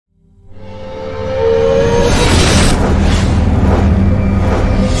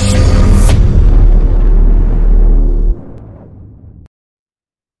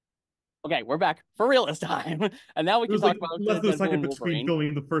Okay, we're back for real this time. And now we It can was talk like about less than a Deadpool second and between Wolverine.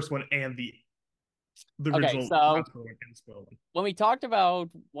 filming the first one and the Okay, original so not spoiler one and the spoiler one. when we talked about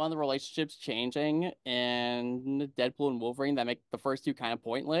one of the relationships changing in Deadpool and Wolverine that make the first two kind of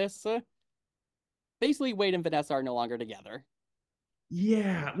pointless, basically Wade and Vanessa are no longer together.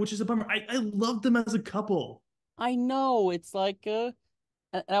 Yeah, which is a bummer. I love them as a couple. I know, it's like, and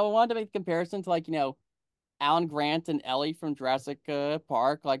I wanted to make the comparison to Alan Grant and Ellie from Jurassic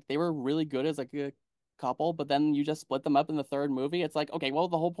Park. Like they were really good as like a couple, but then you just split them up in the third movie. It's like, okay, well,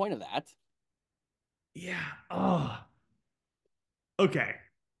 the whole point of that. Yeah. Oh, okay.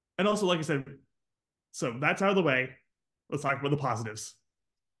 And also, like I said, so that's out of the way. Let's talk about the positives.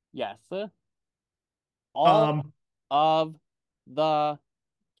 Yes. All Um, of the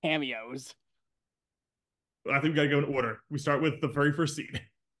cameos. I think we gotta go in order. We start with the very first scene.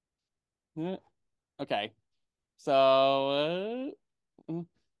 Eh, Okay. So,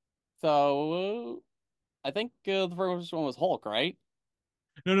 so I think the first one was Hulk, right?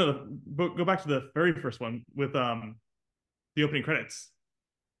 No, no, but go back to the very first one with the opening credits.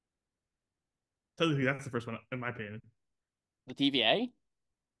 Technically, that's the first one, in my opinion. The TVA?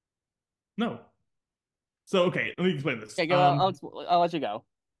 No. So okay, let me explain this. Okay, go. I'll let you go.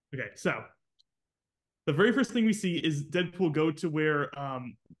 Okay, so the very first thing we see is Deadpool go to where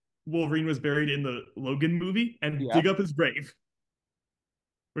Wolverine was buried in the Logan movie and Yeah. dig up his grave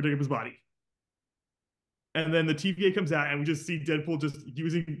or dig up his body. And then the TVA comes out and we just see Deadpool just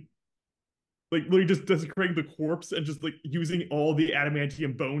using like literally just desecrating the corpse and just like using all the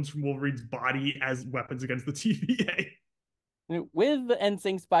adamantium bones from Wolverine's body as weapons against the TVA. With the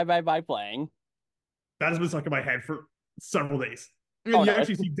NSYNC's Bye Bye Bye playing. That has been stuck in my head for several days. And Oh you no,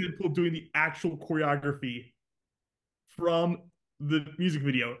 actually see Deadpool doing the actual choreography from the music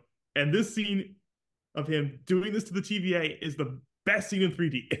video. And this scene of him doing this to the TVA is the best scene in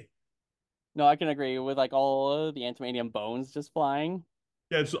 3D. no, I can agree with like all the antimanium bones just flying.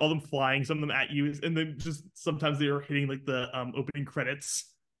 Yeah, it's all them flying, some of them at you, and then just sometimes they are hitting like the opening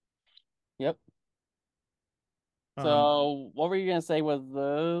credits. Yep. Um, So, what were you gonna say was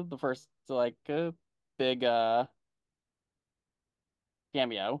the first big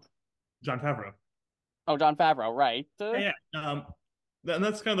cameo? John Favreau. Oh, John Favreau, right? Yeah, yeah. And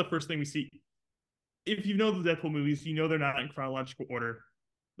that's kind of the first thing we see. If you know the Deadpool movies, you know they're not in chronological order.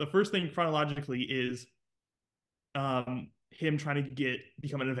 The first thing chronologically is him trying to get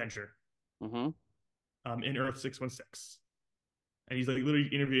become an Avenger Mm-hmm. in Earth 616, and he's like literally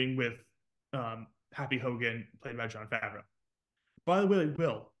interviewing with Happy Hogan, played by John Favreau. By the way,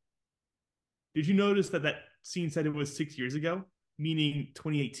 Will, did you notice that that scene said it was 6 years ago, meaning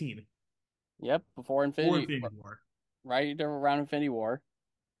 2018, Yep, before or Infinity, Infinity War? right around Infinity War.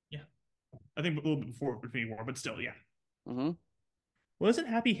 Yeah, I think a little bit before Infinity War, but still, yeah. Mm-hmm. Wasn't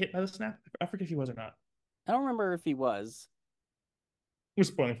Happy hit by the snap? I forget if he was or not. I don't remember if he was. We're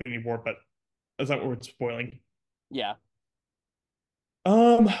spoiling Infinity War, but that's not what we're spoiling. Yeah.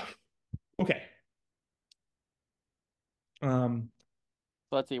 Um, okay. Um,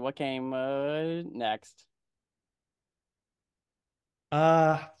 So let's see what came next.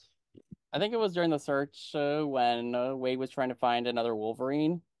 uh, I think it was during the search when Wade was trying to find another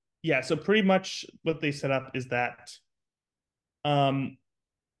Wolverine. yeah. So pretty much what they set up is that um,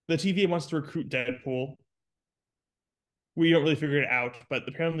 the TVA wants to recruit Deadpool. We don't really figure it out, but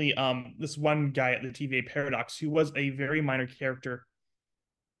apparently, this one guy at the TVA Paradox, who was a very minor character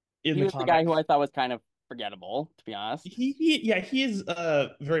in He the was the guy who I comics, thought was kind of forgettable, to be honest. yeah, he is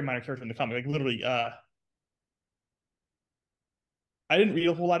a very minor character in the comic. Like literally, I didn't read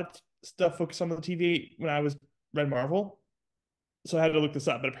a whole lot of stuff focused on the TVA when I was read Marvel, so I had to look this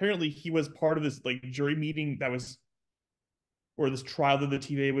up. But apparently, he was part of this like jury meeting that was, or this trial that the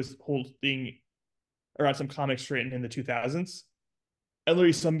TVA was holding around some comics written in the 2000s. And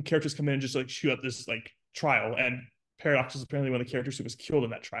literally, some characters come in and just like shoot up this like trial, and Paradox is apparently one of the characters who was killed in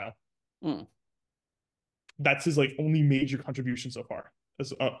that trial. Hmm. That's his like only major contribution so far,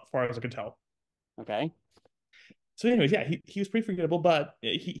 as far as I can tell. Okay. So, anyways, yeah, he was pretty forgettable, but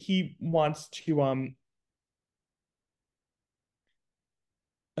he wants to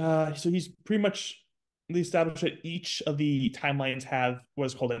so he's pretty much they established that each of the timelines have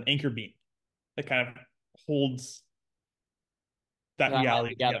what's called an anchor beam that kind of holds The that timeline reality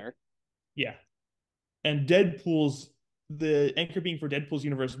together. together. Yeah. And Deadpool's the anchor being for Deadpool's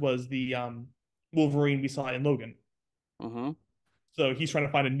universe was the Wolverine we saw in Logan. Mm-hmm. So he's trying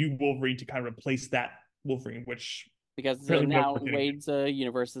to find a new Wolverine to kind of replace that Wolverine, which Because apparently no now one's getting. Wade's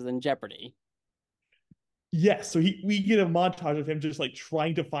universe is in jeopardy. Yes, so we get a montage of him just like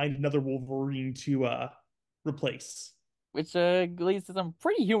trying to find another Wolverine to replace. which leads to some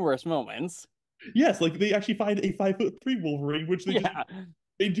pretty humorous moments. Yes, like they actually find a 5'3" Wolverine, which they just Yeah.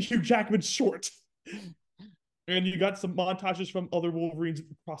 made Hugh Jackman short. And you got some montages from other Wolverines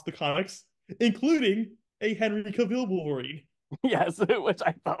across the comics, including a Henry Cavill Wolverine. Yes, which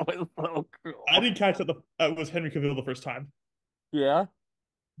I thought was so I cool. didn't catch that was Henry Cavill the first time. Yeah.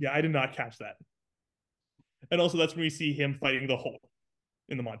 Yeah, I did not catch that. And also, that's when we see him fighting the Hulk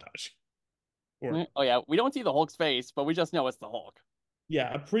in the montage. Or Oh yeah, we don't see the Hulk's face, but we just know it's the Hulk.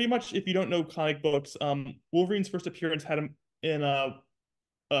 yeah, pretty much. If you don't know comic books, Wolverine's first appearance had him in a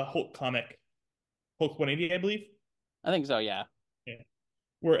Hulk comic, Hulk 180, I believe. I think so, yeah. Yeah.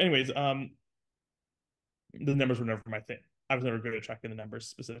 Where, anyways, the numbers were never my thing. I was never good at tracking the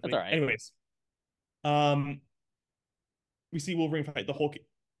numbers That's all specifically. right. Anyways, um, we see Wolverine fight the Hulk.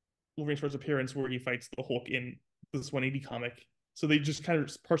 Wolverine's first appearance, where he fights the Hulk in this 180 comic. So they just kind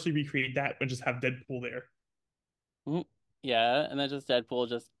of partially recreate that and just have Deadpool there. Mhm. Yeah, and then just Deadpool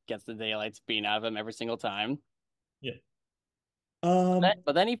just gets the daylights beaten out of him every single time. Yeah.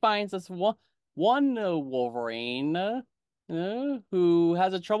 But then he finds this one Wolverine who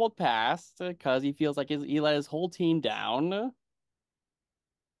has a troubled past because he feels like he let his whole team down.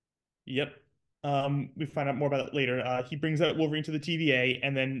 Yep. We find out more about it later. He brings out Wolverine to the TVA,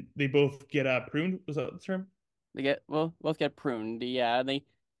 and then they both get pruned. Was that the term? They get well, both get pruned. Yeah, they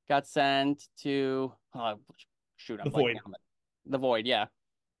got sent to shoot, I'm The blanking Void, on it. The Void, yeah.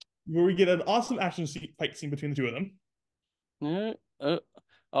 where we get an awesome fight scene between the two of them. Uh, uh,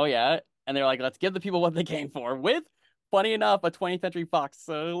 oh yeah, and they're like, let's give the people what they came for with, funny enough, a 20th Century Fox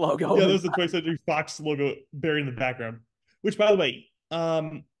logo. Yeah, there's the 20th Century Fox logo buried in the background. Which, by the way,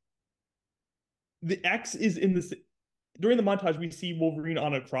 the X is in this. During the montage, we see Wolverine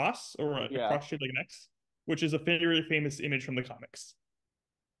on a cross or a Yeah. cross shaped like an X, which is a very famous image from the comics.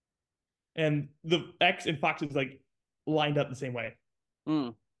 And the X and Fox is like lined up the same way.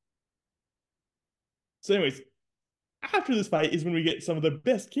 Mm. So, anyways, after this fight is when we get some of the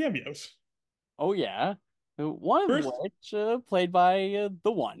best cameos. Oh yeah. One of First, which played by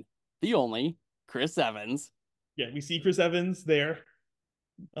the one, the only Chris Evans. yeah, we see Chris Evans there.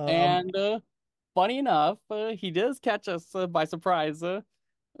 Um, And funny enough, he does catch us by surprise a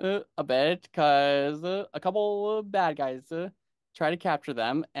bit because a couple bad guys try to capture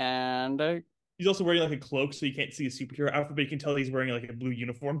them, and he's also wearing like a cloak, so you can't see his superhero outfit, but you can tell he's wearing like a blue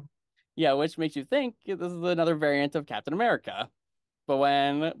uniform. yeah, which makes you think this is another variant of Captain America. But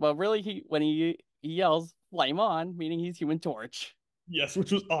really, he yells "Flame on," meaning he's Human Torch. Yes,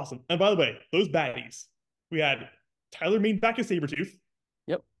 which was awesome. And by the way, those baddies, we had Tyler Mane back as Sabretooth,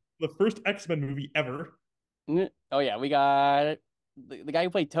 Yep. the first X-Men movie ever. Oh yeah, we got the guy who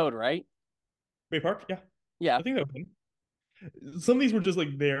played Toad, right? Ray Park, yeah, Yeah. I think that was him. Some of these were just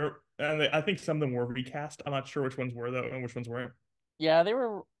like there, and I think some of them were recast. I'm not sure which ones were though, and which ones weren't. Yeah, they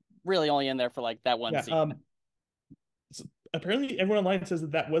were really only in there for like that one Yeah. scene. So apparently, everyone online says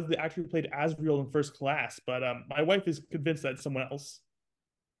that that was the actor who played Asriel in First Class, but my wife is convinced that it's someone else.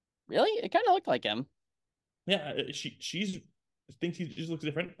 Really? It kind of looked like him. Yeah, she's thinks he just looks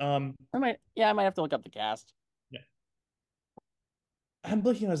different. I might have to look up the cast. Yeah, I'm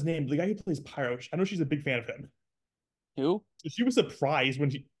blanking on his name. The guy who plays Pyro. I know she's a big fan of him. Who? So she was surprised when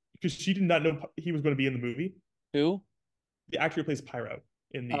she because she did not know he was going to be in the movie. Who? The actor who plays Pyro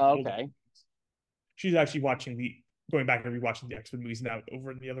in the Oh, old. okay. She's actually watching the going back and rewatching the X-Men movies now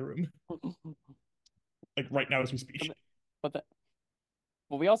over in the other room, like right now as we But speak. the, but the,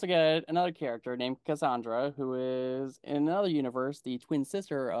 well, we also get another character named Cassandra, who is in another universe, the twin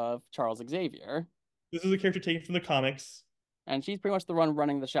sister of Charles Xavier, This is a character taken from the comics. and she's pretty much the one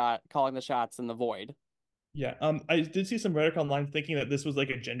running the shot, calling the shots in the void. Yeah, I did see some rhetoric online thinking that this was like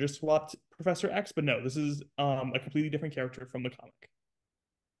a gender swapped Professor X, but no, this is a completely different character from the comic.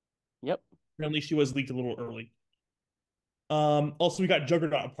 Yep. Apparently, she was leaked a little early. Also we got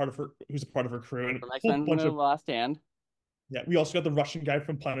Juggernaut, who's a part of her crew, and a From whole X-Men bunch of Last Stand. yeah. We also got the Russian guy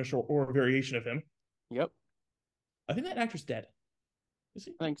from Punisher or a variation of him. Yep. I think that actor's dead. Is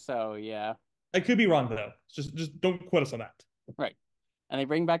he? I think so, yeah. I could be wrong though. Just don't quote us on that. Right. And they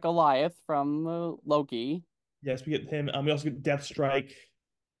bring back Goliath from Loki. Yes, we get him. We also get Deathstrike.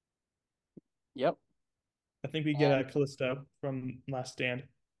 Yep. I think we get And Callisto from Last Stand.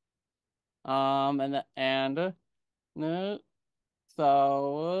 uh,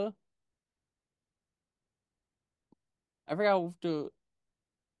 so I forgot to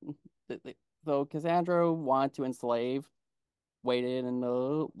so Cassandra wanted to enslave Waited in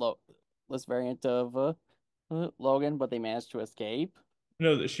the this variant of Logan, but they managed to escape.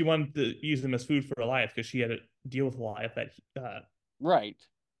 No, she wanted to use them as food for Goliath because she had to deal with Goliath. Right.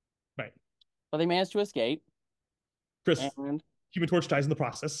 Right. But they managed to escape. Chris, And Human Torch dies in the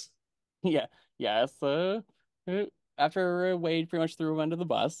process, yeah, yes. Uh, After Wade pretty much threw him under the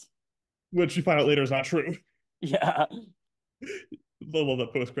bus. which we find out later is not true. Yeah. Love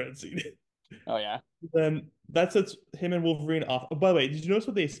that post credit scene. Oh yeah. Then that sets him and Wolverine off. Oh, by the way, did you notice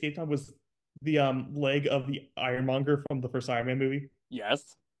what they escaped on was the leg of the Ironmonger from the first Iron Man movie?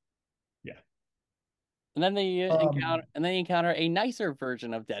 Yes. Yeah. And then they Um, encounter a nicer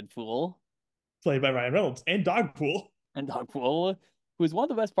version of Deadpool Played by Ryan Reynolds and Dogpool. and Dogpool, who's one of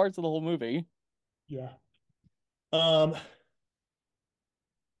the best parts of the whole movie. Yeah. Um,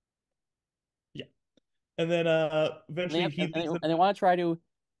 yeah. And then eventually he leads them And they want to try to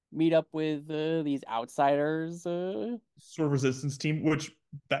meet up with these outsiders. sort of resistance team, which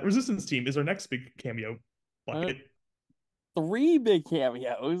that resistance team is our next big cameo Uh, bucket. Three big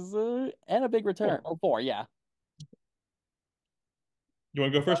cameos and a big return. Four. Oh, four, yeah. You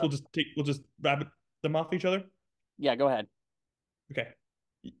want to go first? We'll just rabbit them off each other. Yeah, go ahead. Okay.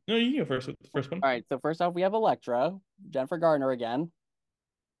 No, you can go first with the first one. All right, so first off, we have Elektra, Jennifer Gardner again.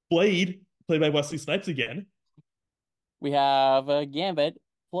 Blade, played by Wesley Snipes again. We have Gambit,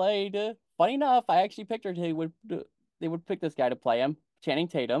 played. Funny enough, I actually pictured they would pick this guy to play him, Channing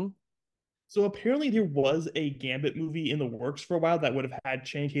Tatum. So apparently there was a Gambit movie in the works for a while that would have had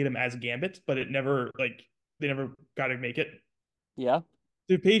Channing Tatum as Gambit, but it never like they never got to make it. Yeah,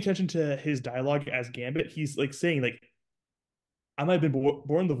 To pay attention to his dialogue as Gambit, he's like saying like I might have been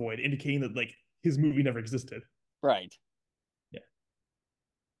born the void, indicating that like his movie never existed. right. Yeah.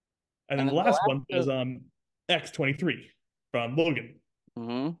 And And then then the the last last. one was X-23 from Logan.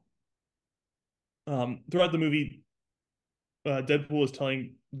 Mm-hmm. Throughout the movie, Deadpool is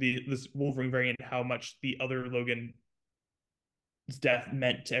telling the this Wolverine variant how much the other Logan's death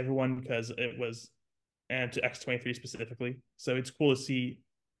meant to everyone because it was, and to X-23 specifically. So it's cool to see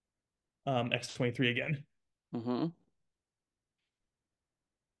X-23 again. Mm-hmm.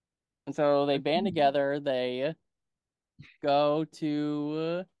 And so they band together. They go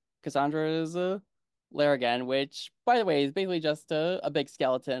to Cassandra's lair again, which, by the way, is basically just a big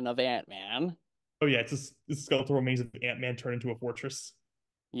skeleton of Ant-Man. Oh yeah, it's skeletal remains of Ant-Man turned into a fortress.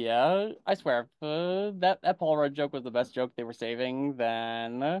 Yeah, I swear, that Paul Rudd joke was the best joke they were saving.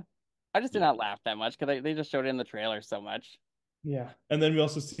 Then I just did Yeah. not laugh that much because they just showed it in the trailer so much. Yeah. And then we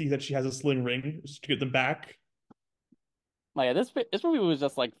also see that she has a sling ring just to get them back. Like yeah, this movie was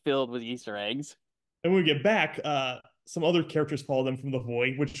just like filled with Easter eggs. And when we get back, some other characters follow them from the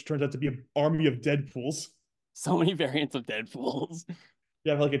void, which turns out to be an army of Deadpools. So many variants of Deadpools.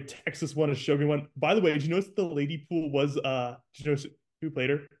 You have like a Texas one, a Shogun one. By the way, did you notice the lady pool was did you notice who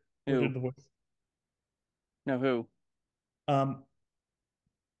played her or did Who? the voice? No, who? Um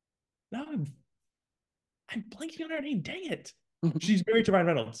no, I'm blanking on her name. Dang it. She's married to Ryan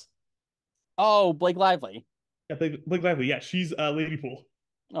Reynolds. Oh, Blake Lively. Yeah, Blake Lively. Yeah, she's Lady Pool.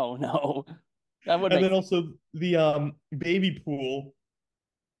 Oh no, that would And make then also the baby pool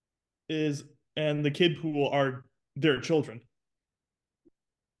is and the kid pool are their children.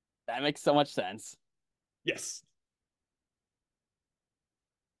 that makes so much sense. Yes.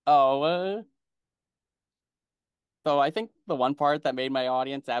 Oh, so I think the one part that made my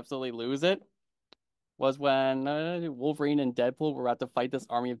audience absolutely lose it was when Wolverine and Deadpool were about to fight this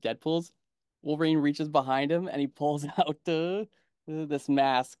army of Deadpools. Wolverine reaches behind him and he pulls out this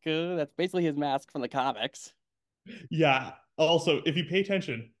mask. That's basically his mask from the comics. Yeah. Also, if you pay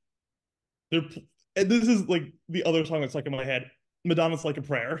attention, they're and this is like the other song that's like in my head. Madonna's Like a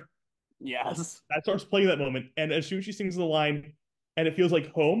Prayer. Yes. That starts playing that moment, and as soon as she sings the line, and it feels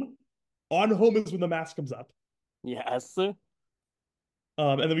like home. On home is when the mask comes up. Yes. And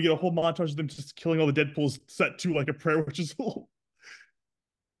then we get a whole montage of them just killing all the Deadpools set to like a prayer, which is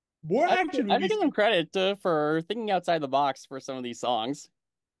more action I give movies. them credit for thinking outside the box for some of these songs.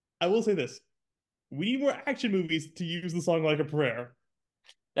 I will say this: we need more action movies to use the song like a prayer.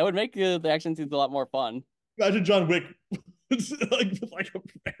 That would make the action scenes a lot more fun. Imagine John Wick like a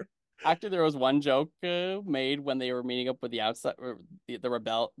prayer. Actually, there was one joke made when they were meeting up with the outside, or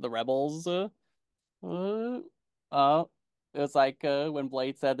the rebels. Uh, uh, it was like when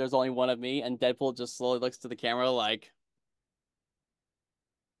Blade said, "There's only one of me," and Deadpool just slowly looks to the camera like,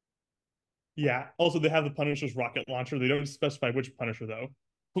 Yeah. Also, they have the Punisher's rocket launcher. They don't specify which Punisher though.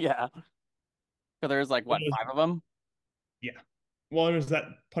 "Yeah," because there's like what, five of them? Yeah. One was that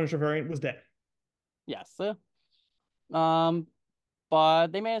Punisher variant was dead. Yes. Um, but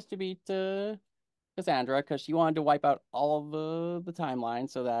they managed to beat Cassandra because she wanted to wipe out all of the timeline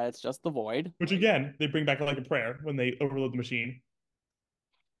so that it's just the Void. Which again, they bring back like a prayer when they overload the machine.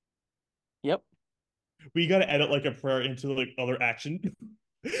 Yep. We gotta edit like a prayer into like other action.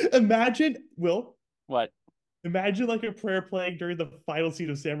 Imagine, Will, What? Imagine like a prayer playing during the final scene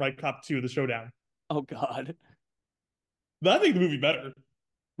of Samurai Cop 2, the showdown. Oh God. That'd make the movie better.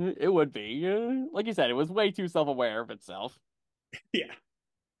 It would be. Like you said, it was way too self-aware of itself. Yeah.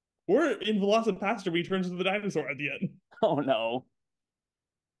 Or in Velocipaster, where he turns into the dinosaur at the end. Oh no.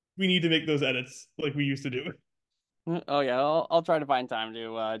 We need to make those edits like we used to do. Oh yeah, I'll try to find time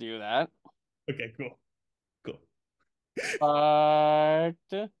to do that. Okay, cool. Cool. But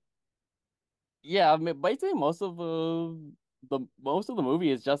yeah, I mean, basically most of the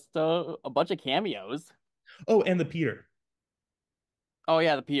movie is just a bunch of cameos. Oh, and the Peter. Oh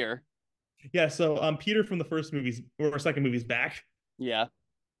yeah, the pier. Yeah, so Peter from the first movies or second movie's back. Yeah,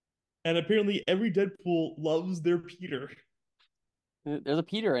 And apparently every Deadpool loves their Peter. there's a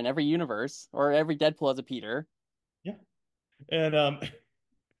Peter in every universe, or every Deadpool has a Peter. Yeah. And I don't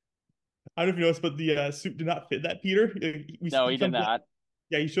know if you noticed, but the suit did not fit that Peter. No, He he did comes up, not.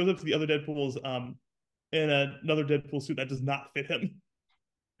 yeah, he shows up to the other Deadpools in another Deadpool suit that does not fit him.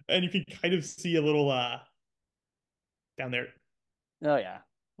 And you can kind of see a little down there. Oh yeah.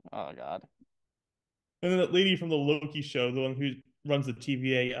 Oh God. And then that lady from the Loki show, the one who runs the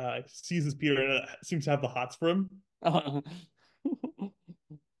TVA, sees this Peter and seems to have the hots for him. Oh,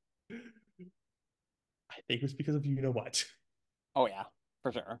 I think it was because of you know what. oh yeah,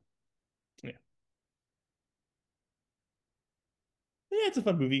 for sure. Yeah, yeah, it's a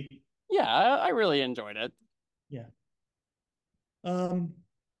fun movie. Yeah, I really enjoyed it. Yeah. Um.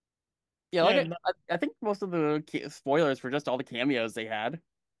 Yeah, like Yeah, I think most of the spoilers were just all the cameos they had.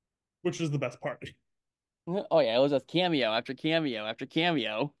 which is the best part. Oh yeah, it was just cameo after cameo after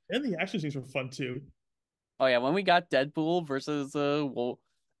cameo. And the action scenes were fun too, Oh yeah, when we got Deadpool versus uh,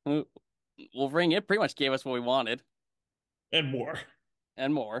 Wolverine, it pretty much gave us what we wanted and more.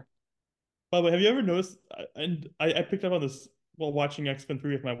 and more. By the way, have you ever noticed? And I picked up on this while watching X-Men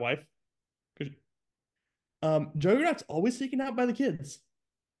 3 with my wife. 'Cause, Juggernaut's always taken out by the kids.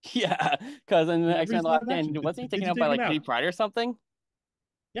 Yeah, because in the Whenever X-Men he's The live Last action, Stand, wasn't the he taken kids are out by taking him like Kitty out. Pryde or something?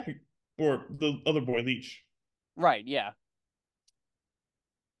 Yeah, or the other boy Leech. Right, yeah.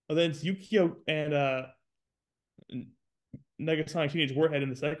 And then it's Yukio and Negasonic Teenage Warhead in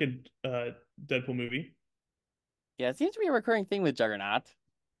the second Deadpool movie. Yeah, it seems to be a recurring thing with Juggernaut.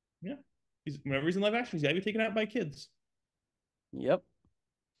 Yeah, whenever he's in live action, he's gotta be taken out by kids. Yep.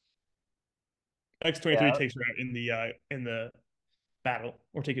 X-23 Yeah. takes her out in the battle,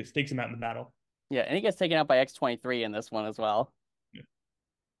 or takes him out in the battle. Yeah, and he gets taken out by X-23 in this one as well. Yeah.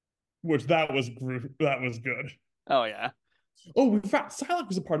 Which that was that was good. Oh yeah. Oh, we forgot Psylocke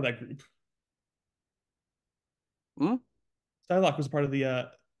was a part of that group. Hmm? Psylocke was a part of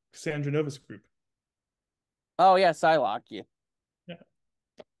the Sandra Novus group. Oh yeah, Psylocke. Yeah. Yeah.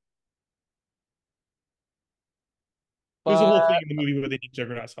 There's a whole thing But in the movie where they need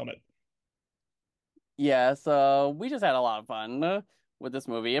Juggernaut's helmet. yeah, so we just had a lot of fun with this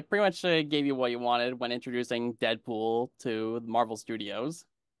movie. It pretty much gave you what you wanted when introducing Deadpool to the Marvel Studios.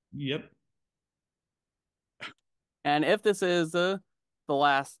 Yep. And if this is the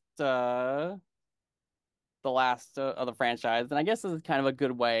last of the franchise, then I guess this is kind of a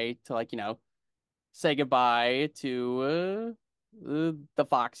good way to say goodbye to the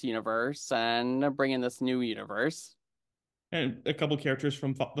Fox universe and bring in this new universe. And a couple characters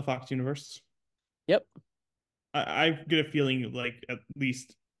from the Fox universe. Yep. I get a feeling like at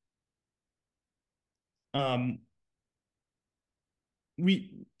least um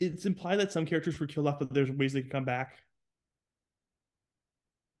we it's implied that some characters were killed off, but there's ways they can come back.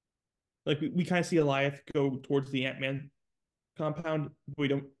 Like we kind of see Eliath go towards the Ant-Man compound. We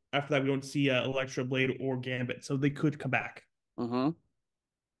don't after that we don't see Electro Blade or Gambit, so they could come back. Mm-hmm.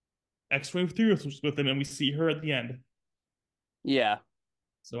 X-23 was with them, and we see her at the end. Yeah.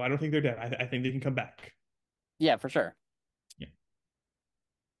 So I don't think they're dead. I think they can come back. Yeah, for sure. Yeah.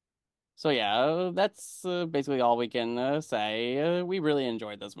 So yeah, that's basically all we can say. We really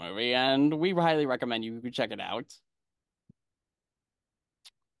enjoyed this movie, and we highly recommend you check it out.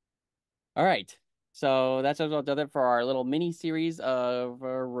 All right. So that's what does it for our little mini series of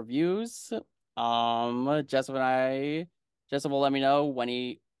reviews. Jessup and Jessup will let me know when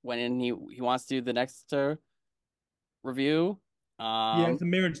he wants to do the next review. Yeah, Um, the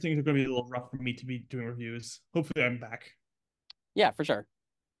marriage things are going to be a little rough for me to be doing reviews. Hopefully, I'm back. yeah, for sure.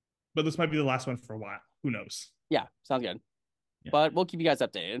 But this might be the last one for a while. Who knows? Yeah, sounds good. Yeah. But we'll keep you guys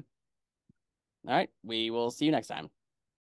updated. All right, we will see you next time.